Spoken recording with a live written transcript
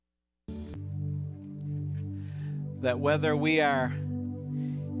that whether we are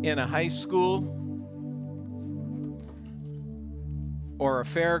in a high school or a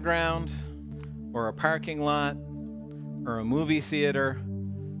fairground or a parking lot or a movie theater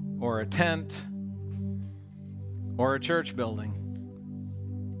or a tent or a church building,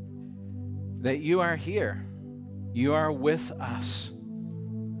 that you are here. You are with us.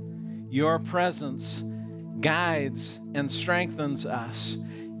 Your presence guides and strengthens us.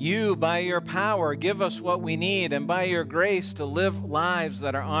 You, by your power, give us what we need, and by your grace to live lives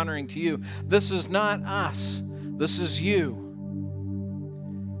that are honoring to you. This is not us. This is you.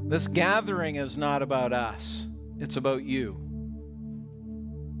 This gathering is not about us. It's about you.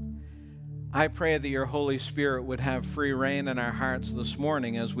 I pray that your Holy Spirit would have free reign in our hearts this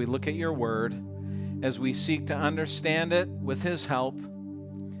morning as we look at your word, as we seek to understand it with his help,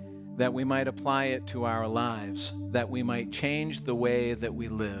 that we might apply it to our lives, that we might change the way that we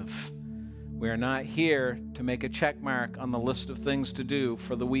live. We are not here to make a check mark on the list of things to do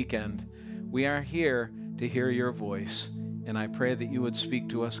for the weekend. We are here to hear your voice, and I pray that you would speak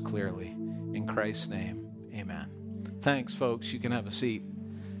to us clearly. In Christ's name, amen. Thanks, folks. You can have a seat.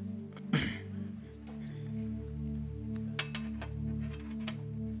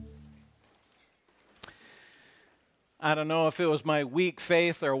 I don't know if it was my weak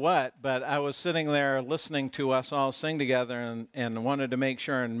faith or what, but I was sitting there listening to us all sing together and wanted to make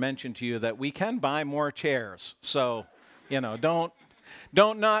sure and mention to you that we can buy more chairs. So, don't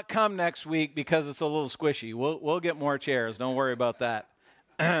not come next week because it's a little squishy. We'll get more chairs. Don't worry about that.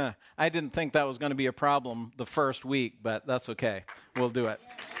 I didn't think that was going to be a problem the first week, but that's okay. We'll do it.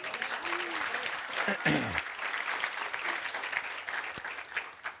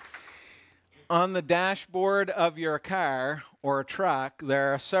 On the dashboard of your car or truck,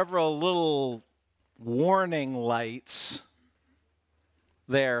 there are several little warning lights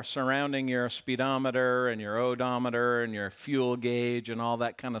there surrounding your speedometer and your odometer and your fuel gauge and all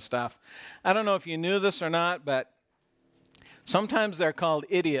that kind of stuff. I don't know if you knew this or not, but sometimes they're called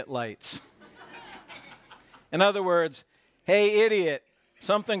idiot lights. In other words, hey, idiot,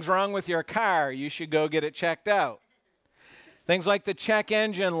 something's wrong with your car. You should go get it checked out. Things like the check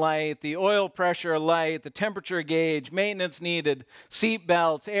engine light, the oil pressure light, the temperature gauge, maintenance needed, seat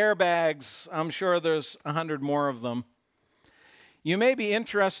belts, airbags. I'm sure there's 100 more of them. You may be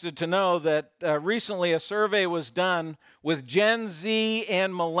interested to know that recently a survey was done with Gen Z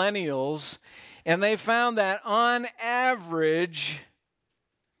and millennials, and they found that on average,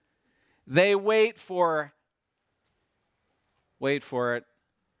 they wait for it,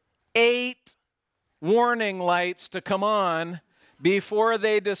 8 warning lights to come on before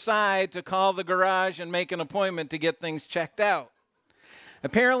they decide to call the garage and make an appointment to get things checked out.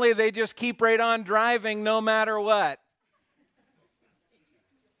 Apparently, they just keep right on driving no matter what.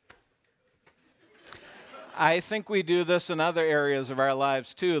 I think we do this in other areas of our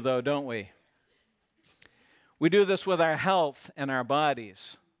lives too, though, don't we? We do this with our health and our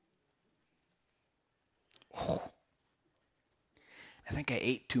bodies. Oh, I think I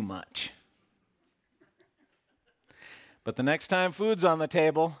ate too much. But the next time food's on the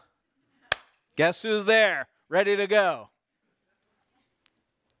table, guess who's there, ready to go?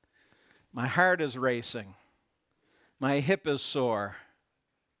 My heart is racing. My hip is sore.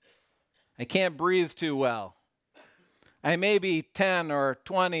 I can't breathe too well. I may be 10 or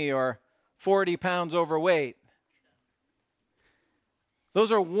 20 or 40 pounds overweight.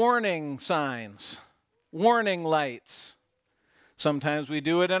 Those are warning signs, warning lights. Sometimes we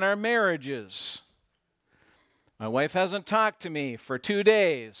do it in our marriages. My wife hasn't talked to me for 2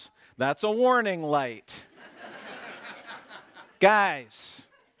 days. That's a warning light. Guys,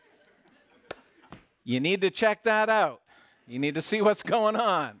 you need to check that out. You need to see what's going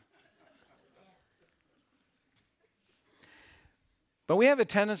on. But we have a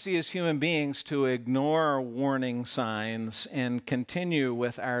tendency as human beings to ignore warning signs and continue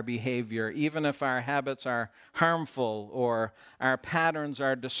with our behavior, even if our habits are harmful or our patterns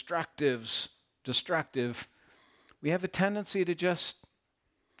are destructive. We have a tendency to just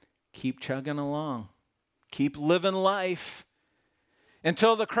keep chugging along, keep living life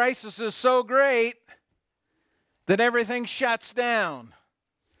until the crisis is so great that everything shuts down,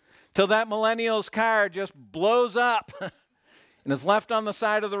 till that millennial's car just blows up and is left on the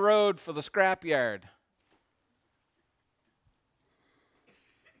side of the road for the scrapyard.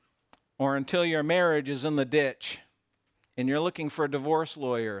 Or until your marriage is in the ditch and you're looking for divorce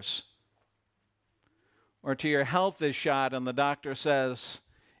lawyers. Or till your health is shot and the doctor says,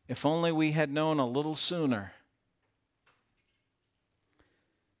 if only we had known a little sooner.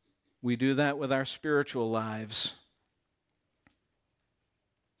 We do that with our spiritual lives.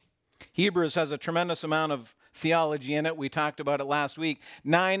 Hebrews has a tremendous amount of theology in it. We talked about it last week.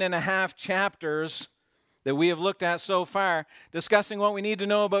 9.5 chapters that we have looked at so far, discussing what we need to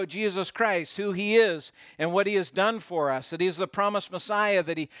know about Jesus Christ, who he is and what he has done for us, that he's the promised Messiah,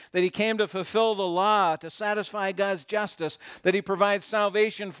 that he came to fulfill the law, to satisfy God's justice, that he provides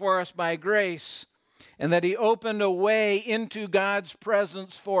salvation for us by grace, and that he opened a way into God's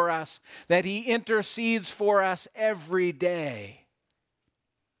presence for us, that he intercedes for us every day.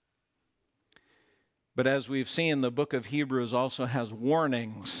 But as we've seen, the book of Hebrews also has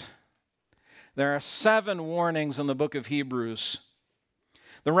warnings. There are 7 warnings in the book of Hebrews.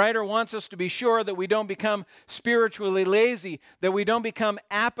 The writer wants us to be sure that we don't become spiritually lazy, that we don't become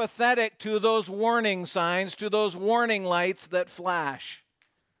apathetic to those warning signs, to those warning lights that flash.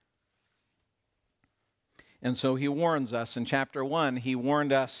 And so he warns us. In chapter 1, he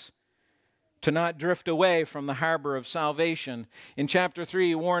warned us to not drift away from the harbor of salvation. In chapter 3,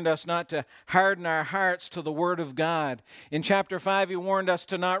 he warned us not to harden our hearts to the word of God. In chapter 5, he warned us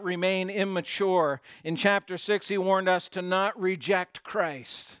to not remain immature. In chapter 6, he warned us to not reject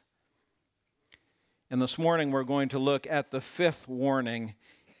Christ. And this morning, we're going to look at the 5th warning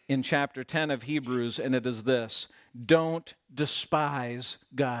in chapter 10 of Hebrews, and it is this: don't despise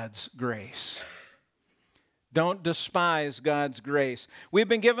God's grace. Don't despise God's grace. We've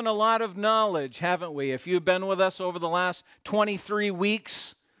been given a lot of knowledge, haven't we? If you've been with us over the last 23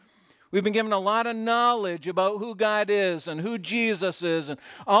 weeks, we've been given a lot of knowledge about who God is and who Jesus is and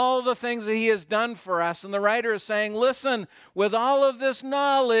all the things that he has done for us. And the writer is saying, listen, with all of this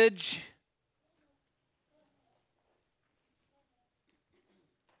knowledge,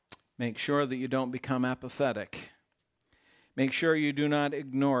 make sure that you don't become apathetic. Make sure you do not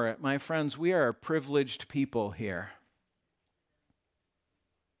ignore it. My friends, we are a privileged people here.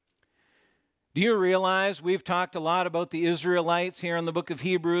 Do you realize we've talked a lot about the Israelites here in the book of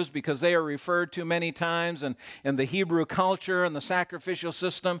Hebrews because they are referred to many times and the Hebrew culture and the sacrificial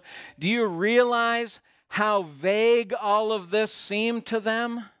system? Do you realize how vague all of this seemed to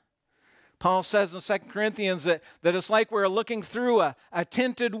them? Paul says in 2 Corinthians that it's like we're looking through a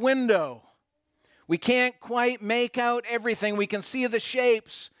tinted window. We can't quite make out everything. We can see the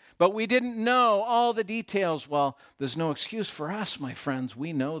shapes, but we didn't know all the details. Well, there's no excuse for us, my friends.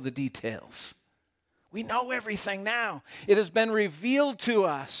 We know the details. We know everything now. It has been revealed to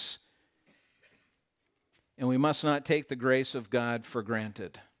us. And we must not take the grace of God for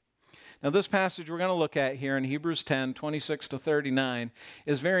granted. Now, this passage we're going to look at here in Hebrews 10, 26 to 39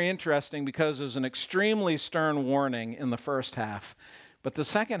 is very interesting because there's an extremely stern warning in the first half. But the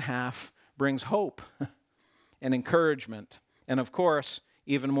second half brings hope and encouragement, and of course,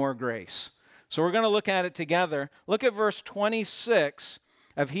 even more grace. So we're going to look at it together. Look at verse 26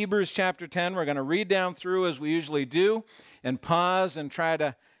 of Hebrews chapter 10. We're going to read down through as we usually do and pause and try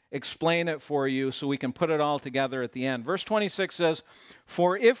to explain it for you so we can put it all together at the end. Verse 26 says,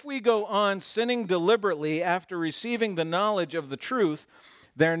 "For if we go on sinning deliberately after receiving the knowledge of the truth,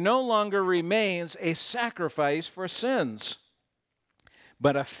 there no longer remains a sacrifice for sins,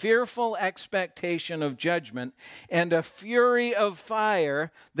 but a fearful expectation of judgment and a fury of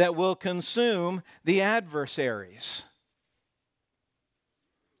fire that will consume the adversaries."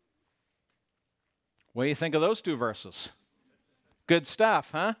 What do you think of those 2 verses? Good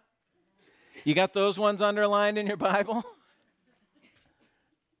stuff, huh? You got those ones underlined in your Bible?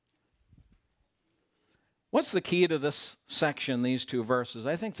 What's the key to this section, these 2 verses?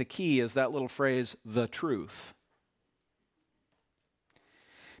 I think the key is that little phrase, the truth.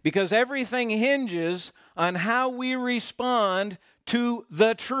 Because everything hinges on how we respond to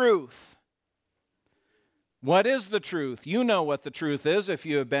the truth. What is the truth? You know what the truth is if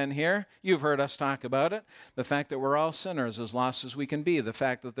you have been here. You've heard us talk about it. The fact that we're all sinners, as lost as we can be. The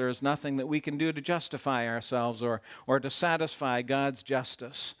fact that there is nothing that we can do to justify ourselves or to satisfy God's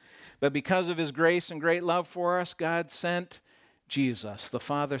justice. But because of his grace and great love for us, God sent Jesus. The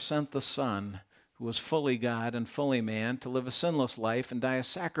Father sent the Son, who was fully God and fully man, to live a sinless life and die a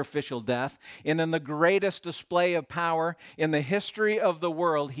sacrificial death. And in the greatest display of power in the history of the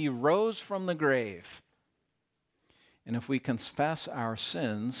world, he rose from the grave. And if we confess our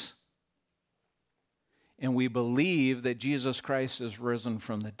sins and we believe that Jesus Christ is risen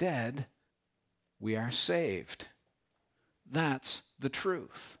from the dead, we are saved. That's the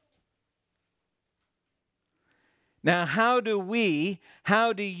truth. Now, how do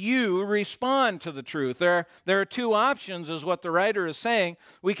you respond to the truth? There are 2 options, is what the writer is saying.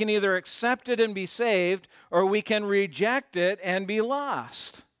 We can either accept it and be saved, or we can reject it and be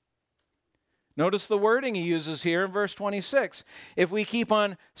lost. Notice the wording he uses here in verse 26. If we keep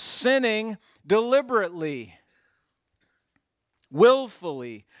on sinning deliberately,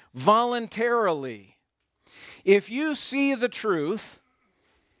 willfully, voluntarily, If you see the truth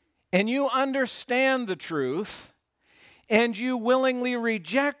and you understand the truth and you willingly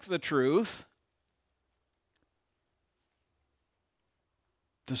reject the truth,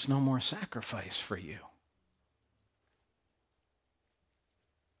 there's no more sacrifice for you.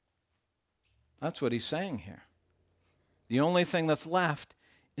 That's what he's saying here. The only thing that's left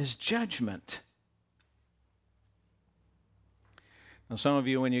is judgment. Now, some of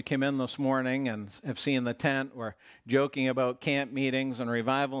you, when you came in this morning and have seen the tent, were joking about camp meetings and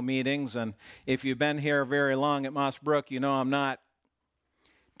revival meetings. And if you've been here very long at Moss Brook, you know I'm not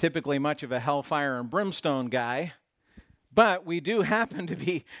typically much of a hellfire and brimstone guy. But we do happen to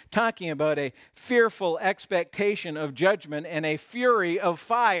be talking about a fearful expectation of judgment and a fury of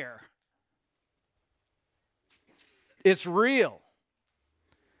fire. It's real.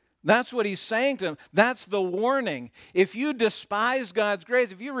 That's what he's saying to them. That's the warning. If you despise God's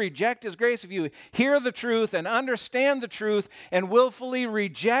grace, if you reject his grace, if you hear the truth and understand the truth and willfully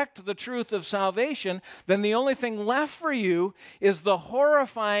reject the truth of salvation, then the only thing left for you is the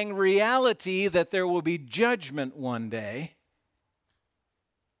horrifying reality that there will be judgment one day.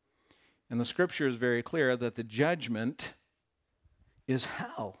 And the scripture is very clear that the judgment is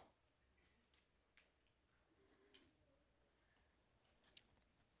hell.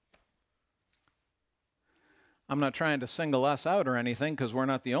 I'm not trying to single us out or anything because we're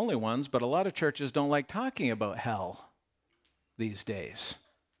not the only ones, but a lot of churches don't like talking about hell these days.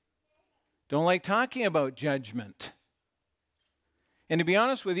 Don't like talking about judgment. And to be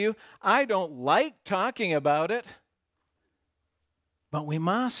honest with you, I don't like talking about it, but we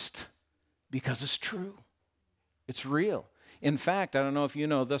must because it's true. It's real. In fact, I don't know if you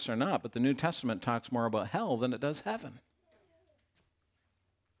know this or not, but the New Testament talks more about hell than it does heaven.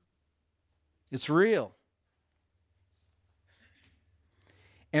 It's real.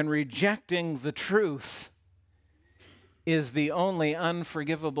 And rejecting the truth is the only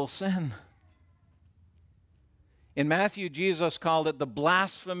unforgivable sin. In Matthew, Jesus called it the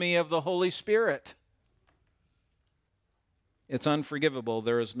blasphemy of the Holy Spirit. It's unforgivable.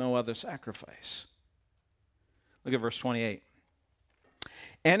 There is no other sacrifice. Look at verse 28.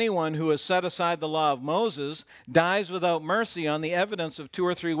 Anyone who has set aside the law of Moses dies without mercy on the evidence of 2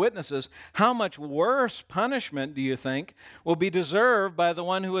 or 3 witnesses. How much worse punishment, do you think, will be deserved by the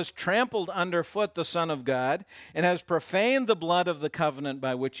one who has trampled underfoot the Son of God and has profaned the blood of the covenant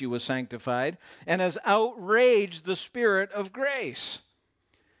by which he was sanctified and has outraged the Spirit of grace?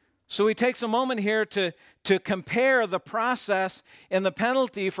 So he takes a moment here to compare the process and the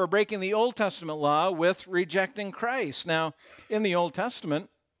penalty for breaking the Old Testament law with rejecting Christ. Now, in the Old Testament,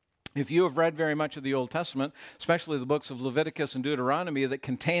 if you have read very much of the Old Testament, especially the books of Leviticus and Deuteronomy that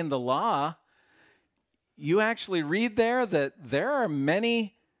contain the law, you actually read there that there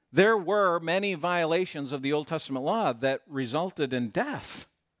were many violations of the Old Testament law that resulted in death.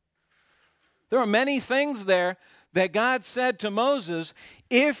 There are many things there that God said to Moses,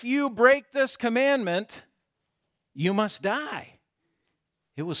 if you break this commandment, you must die.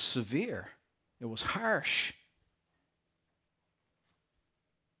 It was severe. It was harsh.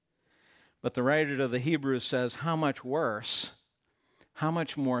 But the writer to the Hebrews says, how much worse, how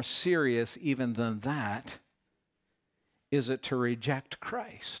much more serious even than that is it to reject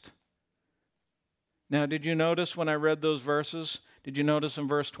Christ? Now, did you notice when I read those verses? Did you notice in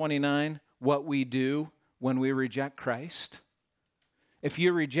verse 29 what we do when we reject Christ? If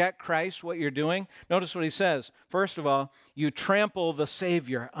you reject Christ, what you're doing, notice what he says. First of all, you trample the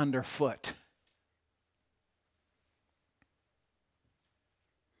Savior underfoot.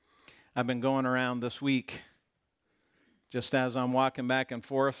 I've been going around this week, just as I'm walking back and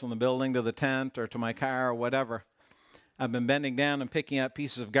forth from the building to the tent or to my car or whatever. I've been bending down and picking up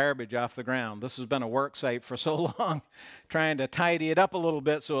pieces of garbage off the ground. This has been a work site for so long, trying to tidy it up a little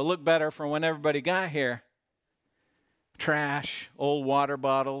bit so it looked better from when everybody got here. Trash, old water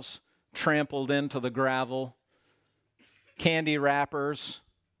bottles, trampled into the gravel, candy wrappers,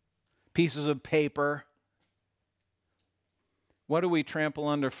 pieces of paper. What do we trample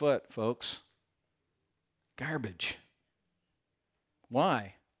underfoot, folks? Garbage.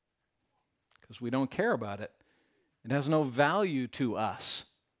 Why? Because we don't care about it. It has no value to us.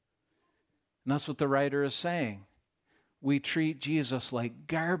 And that's what the writer is saying. We treat Jesus like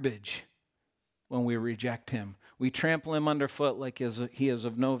garbage when we reject him. We trample him underfoot like he is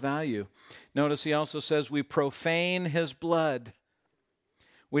of no value. Notice he also says we profane his blood.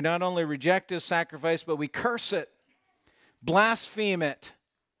 We not only reject his sacrifice, but we curse it, blaspheme it.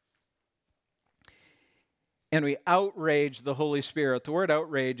 and we outrage the Holy Spirit. The word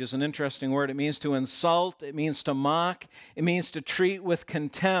outrage is an interesting word. It means to insult. It means to mock. It means to treat with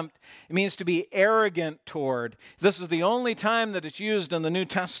contempt. It means to be arrogant toward. This is the only time that it's used in the New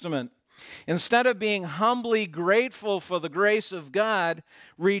Testament. Instead of being humbly grateful for the grace of God,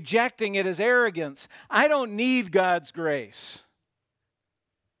 rejecting it as arrogance. I don't need God's grace.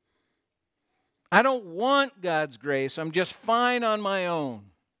 I don't want God's grace. I'm just fine on my own.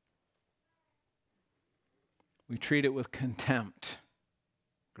 We treat it with contempt.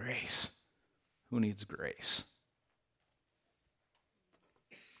 Grace. Who needs grace?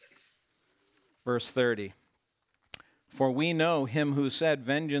 Verse 30. For we know him who said,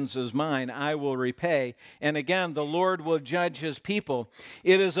 vengeance is mine, I will repay. And again, the Lord will judge his people.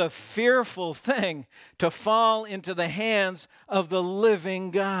 It is a fearful thing to fall into the hands of the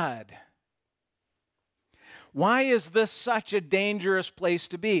living God. Why is this such a dangerous place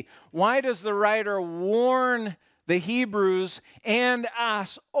to be? Why does the writer warn the Hebrews and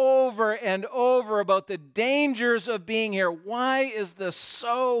us over and over about the dangers of being here? Why is this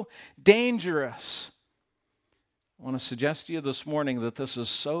so dangerous? I want to suggest to you this morning that this is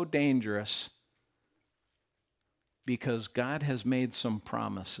so dangerous because God has made some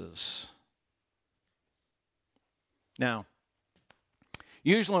promises. Now,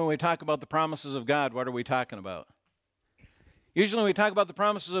 usually when we talk about the promises of God, what are we talking about? Usually when we talk about the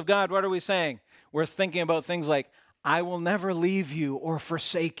promises of God, what are we saying? We're thinking about things like, I will never leave you or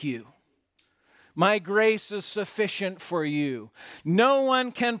forsake you. My grace is sufficient for you. No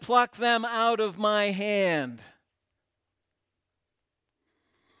one can pluck them out of my hand.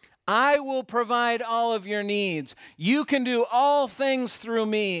 I will provide all of your needs. You can do all things through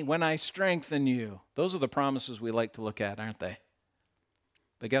me when I strengthen you. Those are the promises we like to look at, aren't they?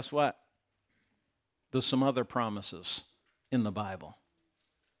 But guess what? There's some other promises in the Bible.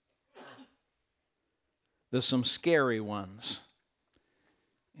 There's some scary ones,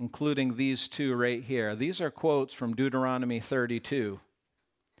 including these two right here. These are quotes from Deuteronomy 32.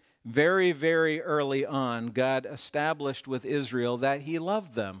 Very, very early on, God established with Israel that he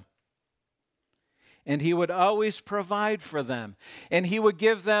loved them. And he would always provide for them. And he would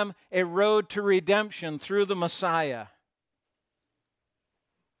give them a road to redemption through the Messiah.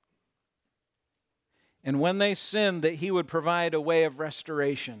 And when they sinned, that he would provide a way of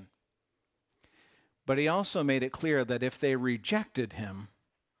restoration. But he also made it clear that if they rejected him,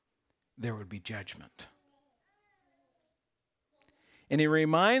 there would be judgment. And he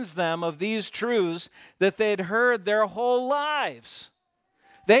reminds them of these truths that they had heard their whole lives.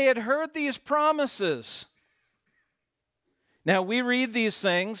 They had heard these promises. Now we read these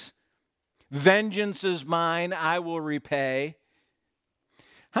things. Vengeance is mine, I will repay.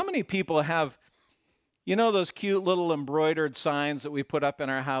 How many people have, you know, those cute little embroidered signs that we put up in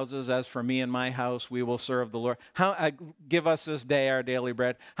our houses? As for me and my house, we will serve the Lord. Give us this day our daily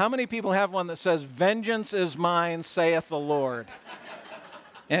bread. How many people have one that says, vengeance is mine, saith the Lord?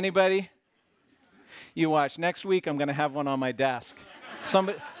 Anybody? You watch. Next week, I'm going to have one on my desk.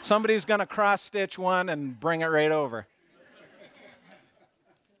 Somebody's going to cross-stitch one and bring it right over.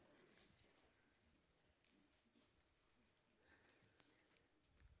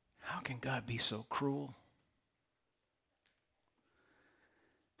 How can God be so cruel?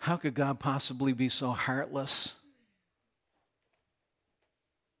 How could God possibly be so heartless?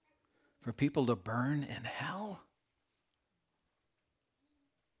 For people to burn in hell?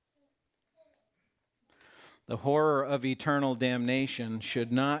 The horror of eternal damnation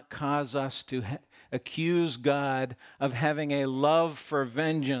should not cause us to accuse God of having a love for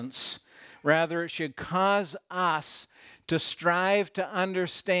vengeance. Rather, it should cause us to strive to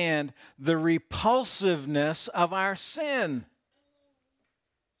understand the repulsiveness of our sin.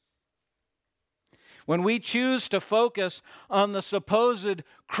 When we choose to focus on the supposed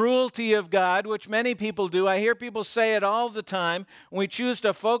cruelty of God, which many people do, I hear people say it all the time, when we choose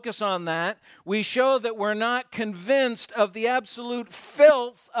to focus on that, we show that we're not convinced of the absolute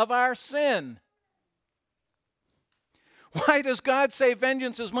filth of our sin. Why does God say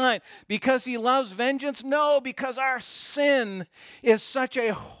vengeance is mine? Because he loves vengeance? No, because our sin is such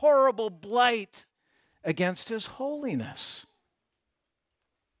a horrible blight against his holiness.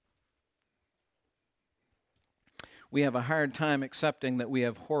 We have a hard time accepting that we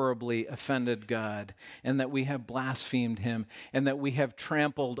have horribly offended God and that we have blasphemed him and that we have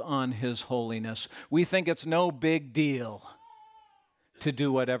trampled on his holiness. We think it's no big deal to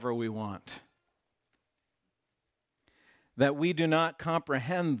do whatever we want. That we do not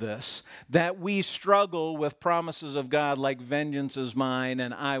comprehend this, that we struggle with promises of God like vengeance is mine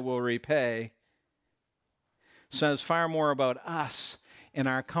and I will repay, says far more about us and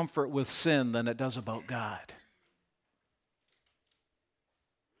our comfort with sin than it does about God.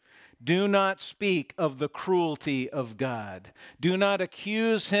 Do not speak of the cruelty of God. Do not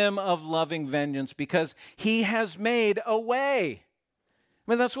accuse him of loving vengeance, because he has made a way.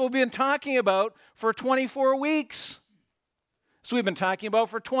 I mean, that's what we've been talking about for 24 weeks. So we've been talking about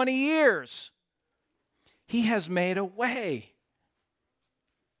for 20 years. He has made a way.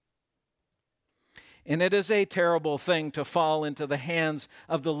 And it is a terrible thing to fall into the hands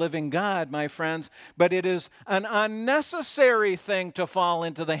of the living God, my friends, but it is an unnecessary thing to fall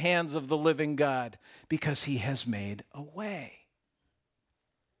into the hands of the living God, because he has made a way.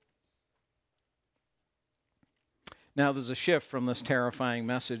 Now there's a shift from this terrifying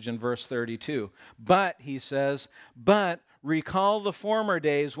message in verse 32. But, he says, but recall the former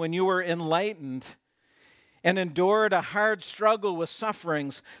days when you were enlightened and endured a hard struggle with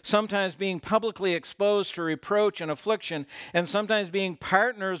sufferings, sometimes being publicly exposed to reproach and affliction, and sometimes being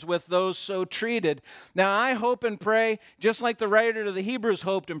partners with those so treated. Now I hope and pray, just like the writer to the Hebrews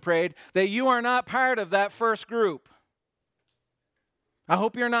hoped and prayed, that you are not part of that first group. I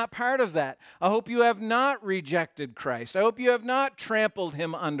hope you're not part of that. I hope you have not rejected Christ. I hope you have not trampled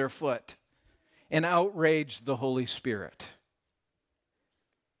him underfoot and outraged the Holy Spirit.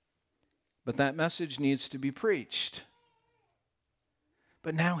 But that message needs to be preached.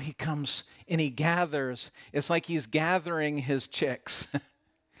 But now he comes and he gathers. It's like he's gathering his chicks.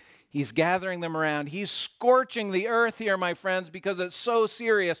 He's gathering them around. He's scorching the earth here, my friends, because it's so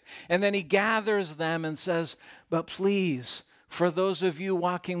serious. And then he gathers them and says, but please, for those of you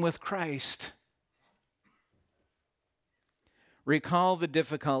walking with Christ, recall the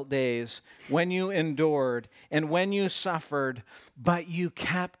difficult days when you endured and when you suffered, but you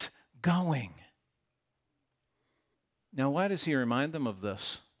kept going. Now, why does he remind them of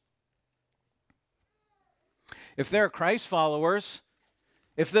this? If they're Christ followers,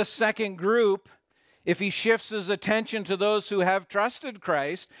 if this second group, if he shifts his attention to those who have trusted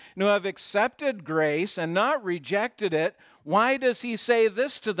Christ, and who have accepted grace and not rejected it, why does he say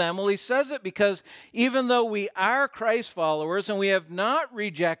this to them? Well, he says it because even though we are Christ followers and we have not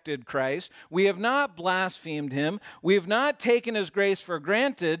rejected Christ, we have not blasphemed him, we have not taken his grace for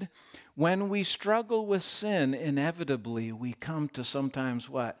granted, when we struggle with sin, inevitably we come to sometimes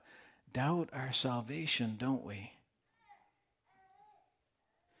what? Doubt our salvation, don't we?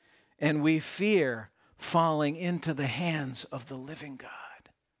 And we fear falling into the hands of the living God.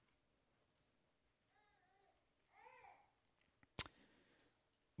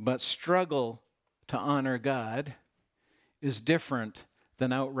 But struggle to honor God is different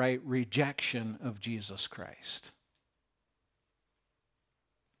than outright rejection of Jesus Christ.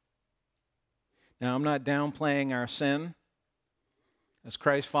 Now, I'm not downplaying our sin. As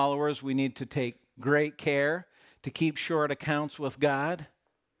Christ followers, we need to take great care to keep short accounts with God,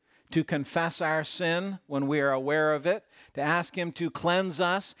 to confess our sin when we are aware of it, to ask him to cleanse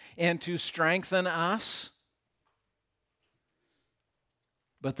us and to strengthen us.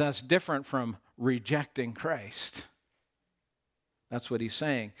 But that's different from rejecting Christ. That's what he's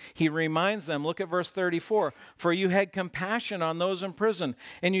saying. He reminds them, look at verse 34, for you had compassion on those in prison,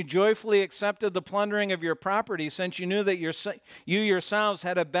 and you joyfully accepted the plundering of your property, since you knew that you yourselves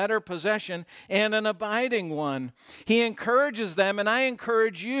had a better possession and an abiding one. He encourages them, and I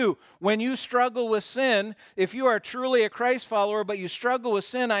encourage you, when you struggle with sin, if you are truly a Christ follower, but you struggle with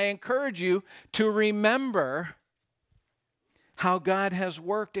sin, I encourage you to remember how God has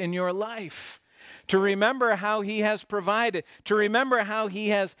worked in your life. To remember how he has provided, to remember how he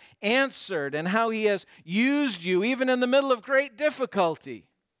has answered and how he has used you even in the middle of great difficulty,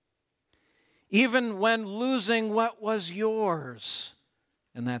 even when losing what was yours.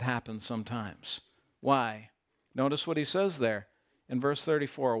 And that happens sometimes. Why? Notice what he says there in verse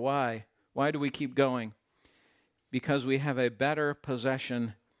 34. Why? Why do we keep going? Because we have a better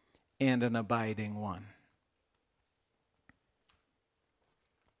possession and an abiding one.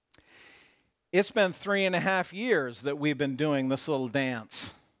 It's been 3.5 years that we've been doing this little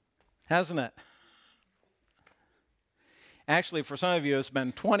dance, hasn't it? Actually, for some of you, it's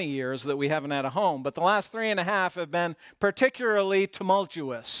been 20 years that we haven't had a home, but the last 3.5 have been particularly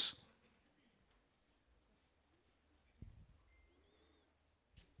tumultuous.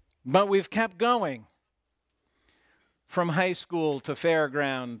 But we've kept going. From high school to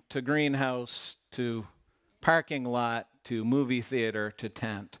fairground to greenhouse to parking lot to movie theater to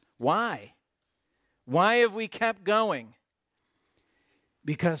tent. Why? Why have we kept going?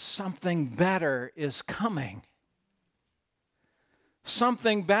 Because something better is coming.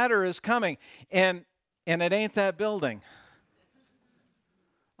 Something better is coming. And it ain't that building.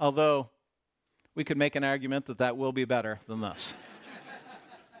 Although we could make an argument that that will be better than this.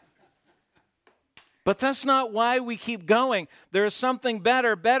 But that's not why we keep going. There is something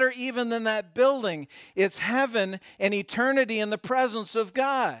better even than that building. It's heaven and eternity in the presence of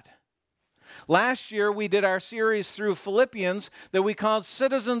God. Last year, we did our series through Philippians that we called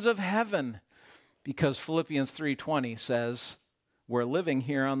Citizens of Heaven, because Philippians 3:20 says we're living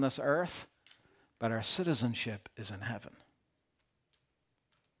here on this earth, but our citizenship is in heaven.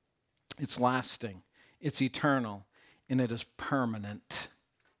 It's lasting, it's eternal, and it is permanent.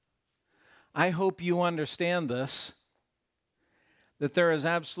 I hope you understand this, that there is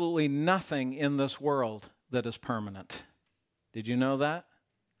absolutely nothing in this world that is permanent. Did you know that?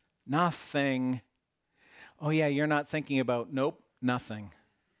 Nothing. Oh yeah, you're not thinking about, nope, nothing.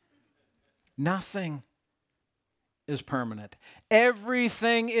 Nothing is permanent.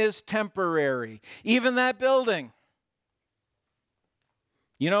 Everything is temporary. Even that building.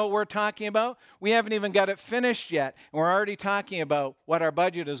 You know what we're talking about? We haven't even got it finished yet, and we're already talking about what our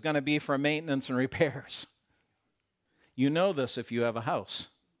budget is going to be for maintenance and repairs. You know this if you have a house.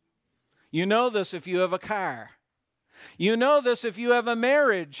 You know this if you have a car. You know this if you have a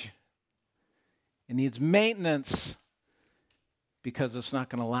marriage. It needs maintenance because it's not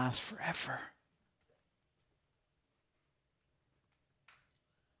going to last forever.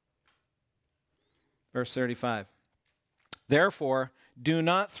 Verse 35. Therefore, do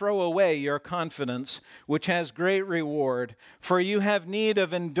not throw away your confidence, which has great reward, for you have need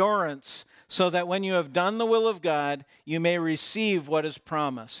of endurance, so that when you have done the will of God, you may receive what is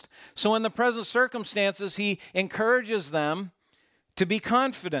promised. So in the present circumstances, he encourages them to be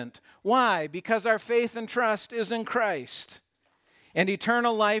confident. Why? Because our faith and trust is in Christ. And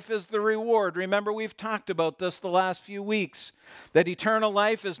eternal life is the reward. Remember, we've talked about this the last few weeks, that eternal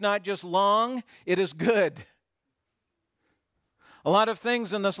life is not just long, it is good. A lot of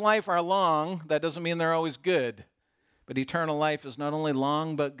things in this life are long. That doesn't mean they're always good. But eternal life is not only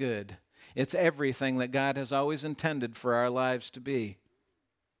long, but good. It's everything that God has always intended for our lives to be.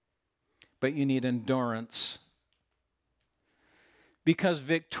 But you need endurance. Because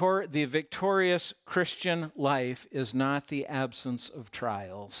the victorious Christian life is not the absence of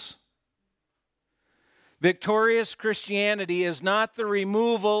trials. Victorious Christianity is not the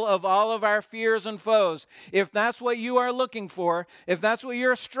removal of all of our fears and foes. If that's what you are looking for, if that's what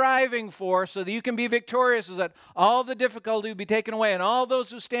you're striving for so that you can be victorious, is that all the difficulty will be taken away and all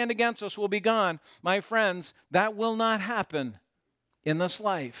those who stand against us will be gone, my friends, that will not happen in this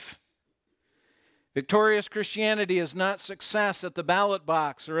life. Victorious Christianity is not success at the ballot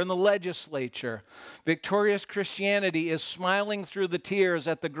box or in the legislature. Victorious Christianity is smiling through the tears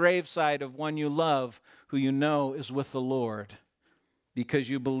at the graveside of one you love, who you know is with the Lord, because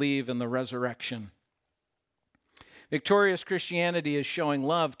you believe in the resurrection. Victorious Christianity is showing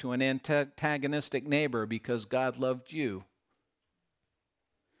love to an antagonistic neighbor because God loved you.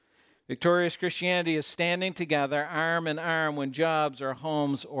 Victorious Christianity is standing together, arm in arm, when jobs or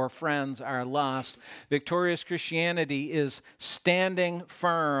homes or friends are lost. Victorious Christianity is standing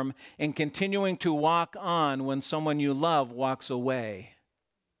firm and continuing to walk on when someone you love walks away.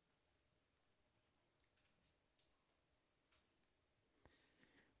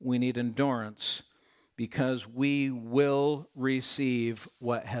 We need endurance because we will receive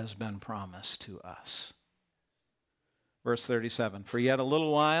what has been promised to us. Verse 37, for yet a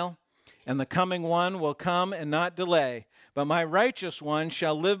little while, and the coming one will come and not delay. But my righteous one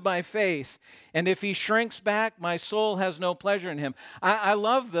shall live by faith. And if he shrinks back, my soul has no pleasure in him. I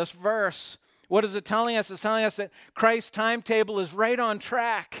love this verse. What is it telling us? It's telling us that Christ's timetable is right on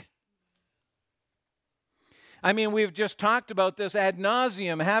track. I mean, we've just talked about this ad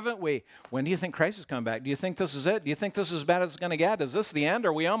nauseum, haven't we? When do you think Christ is coming back? Do you think this is it? Do you think this is as bad as it's going to get? Is this the end?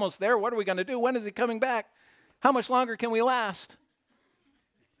 Are we almost there? What are we going to do? When is he coming back? How much longer can we last?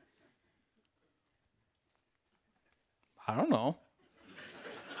 I don't know.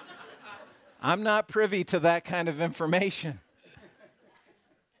 I'm not privy to that kind of information.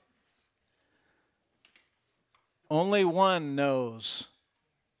 Only one knows,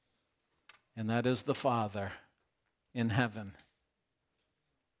 and that is the Father in heaven.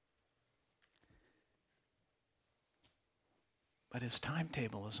 But his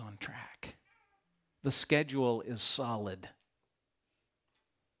timetable is on track. The schedule is solid.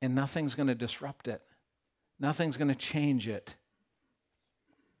 And nothing's going to disrupt it. Nothing's going to change it.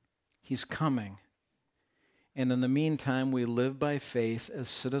 He's coming. And in the meantime, we live by faith as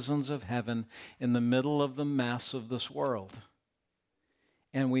citizens of heaven in the middle of the mess of this world.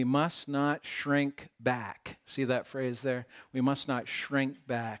 And we must not shrink back. See that phrase there? We must not shrink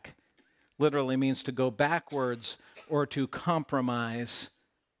back. Literally means to go backwards or to compromise.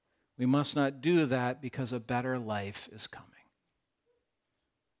 We must not do that because a better life is coming.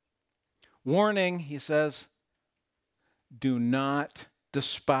 Warning, he says, do not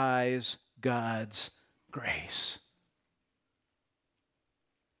despise God's grace.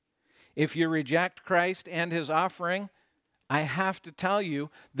 If you reject Christ and his offering, I have to tell you,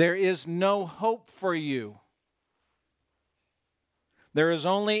 there is no hope for you. There is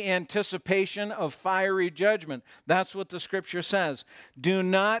only anticipation of fiery judgment. That's what the scripture says. Do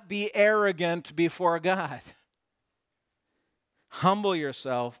not be arrogant before God. Humble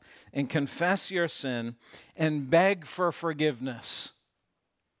yourself and confess your sin and beg for forgiveness.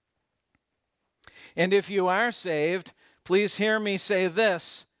 And if you are saved, please hear me say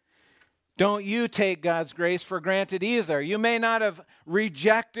this. Don't you take God's grace for granted either. You may not have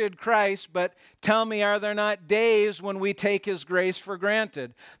rejected Christ, but tell me, are there not days when we take his grace for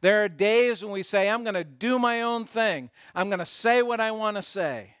granted? There are days when we say, I'm going to do my own thing. I'm going to say what I want to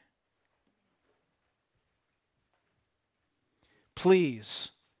say.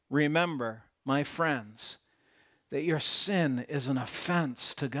 Please remember, my friends, that your sin is an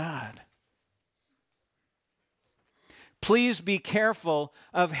offense to God. Please be careful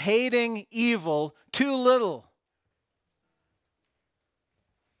of hating evil too little.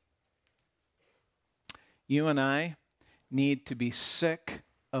 You and I need to be sick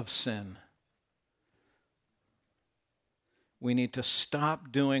of sin. We need to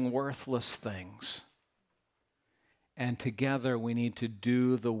stop doing worthless things. And together we need to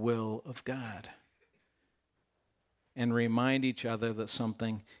do the will of God. And remind each other that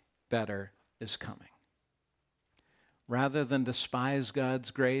something better is coming. Rather than despise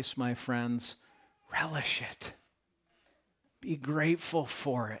God's grace, my friends, relish it. Be grateful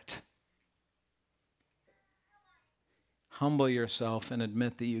for it. Humble yourself and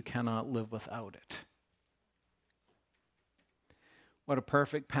admit that you cannot live without it. What a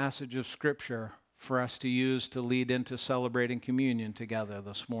perfect passage of Scripture for us to use to lead into celebrating communion together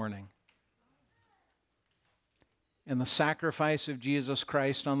this morning. In the sacrifice of Jesus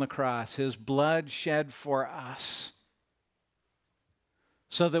Christ on the cross, his blood shed for us,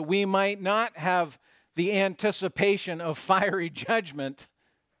 so that we might not have the anticipation of fiery judgment,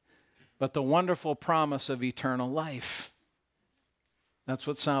 but the wonderful promise of eternal life. That's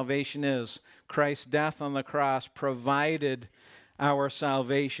what salvation is. Christ's death on the cross provided our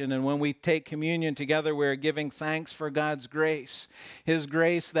salvation. And when we take communion together, we're giving thanks for God's grace. His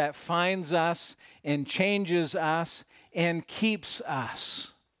grace that finds us and changes us and keeps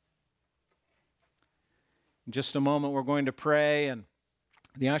us. In just a moment, we're going to pray, and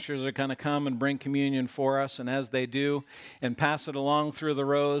the ushers are going to come and bring communion for us, and as they do, and pass it along through the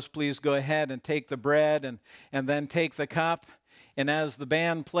rows, please go ahead and take the bread and then take the cup. And as the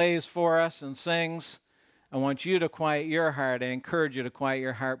band plays for us and sings, I want you to quiet your heart. I encourage you to quiet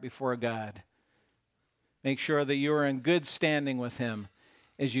your heart before God. Make sure that you are in good standing with him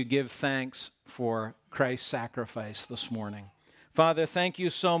as you give thanks for Christ's sacrifice this morning. Father, thank you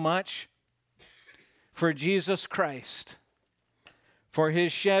so much for Jesus Christ, for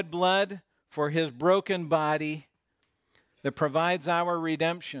his shed blood, for his broken body that provides our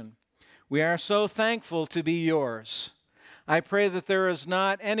redemption. We are so thankful to be yours. I pray that there is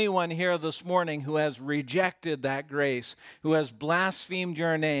not anyone here this morning who has rejected that grace, who has blasphemed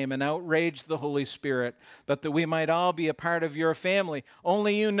your name and outraged the Holy Spirit, but that we might all be a part of your family.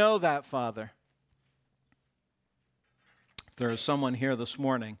 Only you know that, Father. If there is someone here this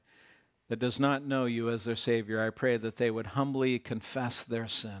morning that does not know you as their Savior, I pray that they would humbly confess their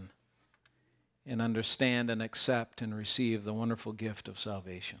sin and understand and accept and receive the wonderful gift of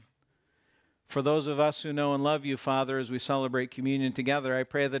salvation. For those of us who know and love you, Father, as we celebrate communion together, I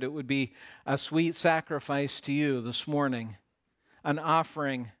pray that it would be a sweet sacrifice to you this morning, an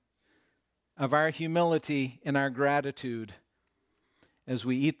offering of our humility and our gratitude. As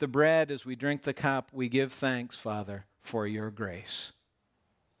we eat the bread, as we drink the cup, we give thanks, Father, for your grace.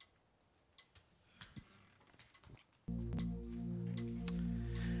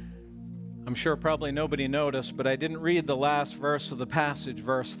 I'm sure probably nobody noticed, but I didn't read the last verse of the passage,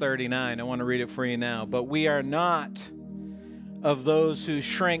 verse 39. I want to read it for you now. But we are not of those who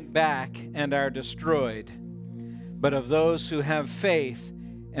shrink back and are destroyed, but of those who have faith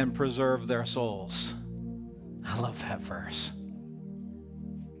and preserve their souls. I love that verse.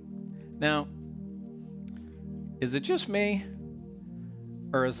 Now, is it just me,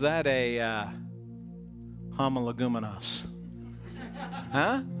 or is that a homoleguminos?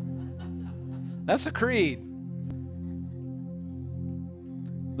 Huh? That's a creed.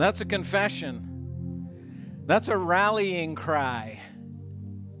 That's a confession. That's a rallying cry.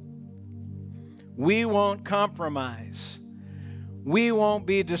 We won't compromise. We won't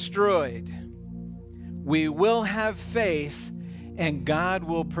be destroyed. We will have faith and God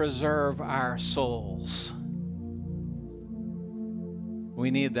will preserve our souls. We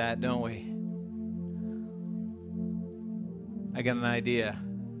need that, don't we? I got an idea.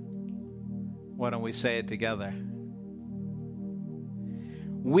 Why don't we say it together?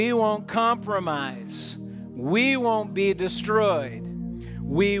 We won't compromise. We won't be destroyed.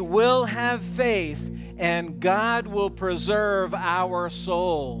 We will have faith, and God will preserve our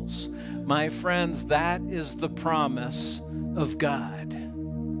souls. My friends, that is the promise of God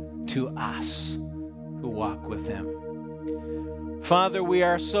to us who walk with Him. Father, we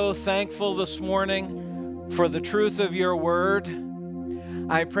are so thankful this morning for the truth of your word.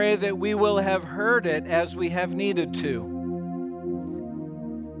 I pray that we will have heard it as we have needed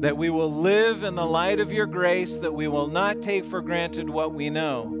to, that we will live in the light of your grace, that we will not take for granted what we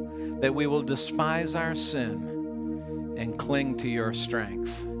know, that we will despise our sin and cling to your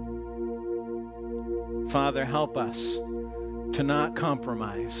strength. Father, help us to not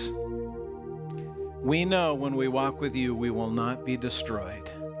compromise. We know when we walk with you, we will not be destroyed.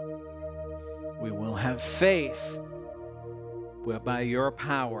 We will have faith by your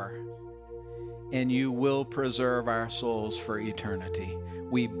power, and you will preserve our souls for eternity.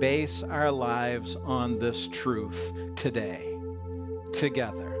 We base our lives on this truth today,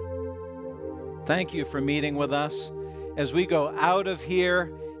 together. Thank you for meeting with us. As we go out of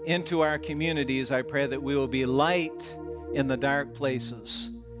here into our communities, I pray that we will be light in the dark places,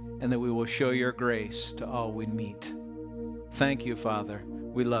 and that we will show your grace to all we meet. Thank you, Father.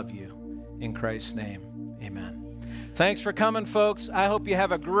 We love you. In Christ's name, amen. Thanks for coming, folks. I hope you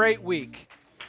have a great week.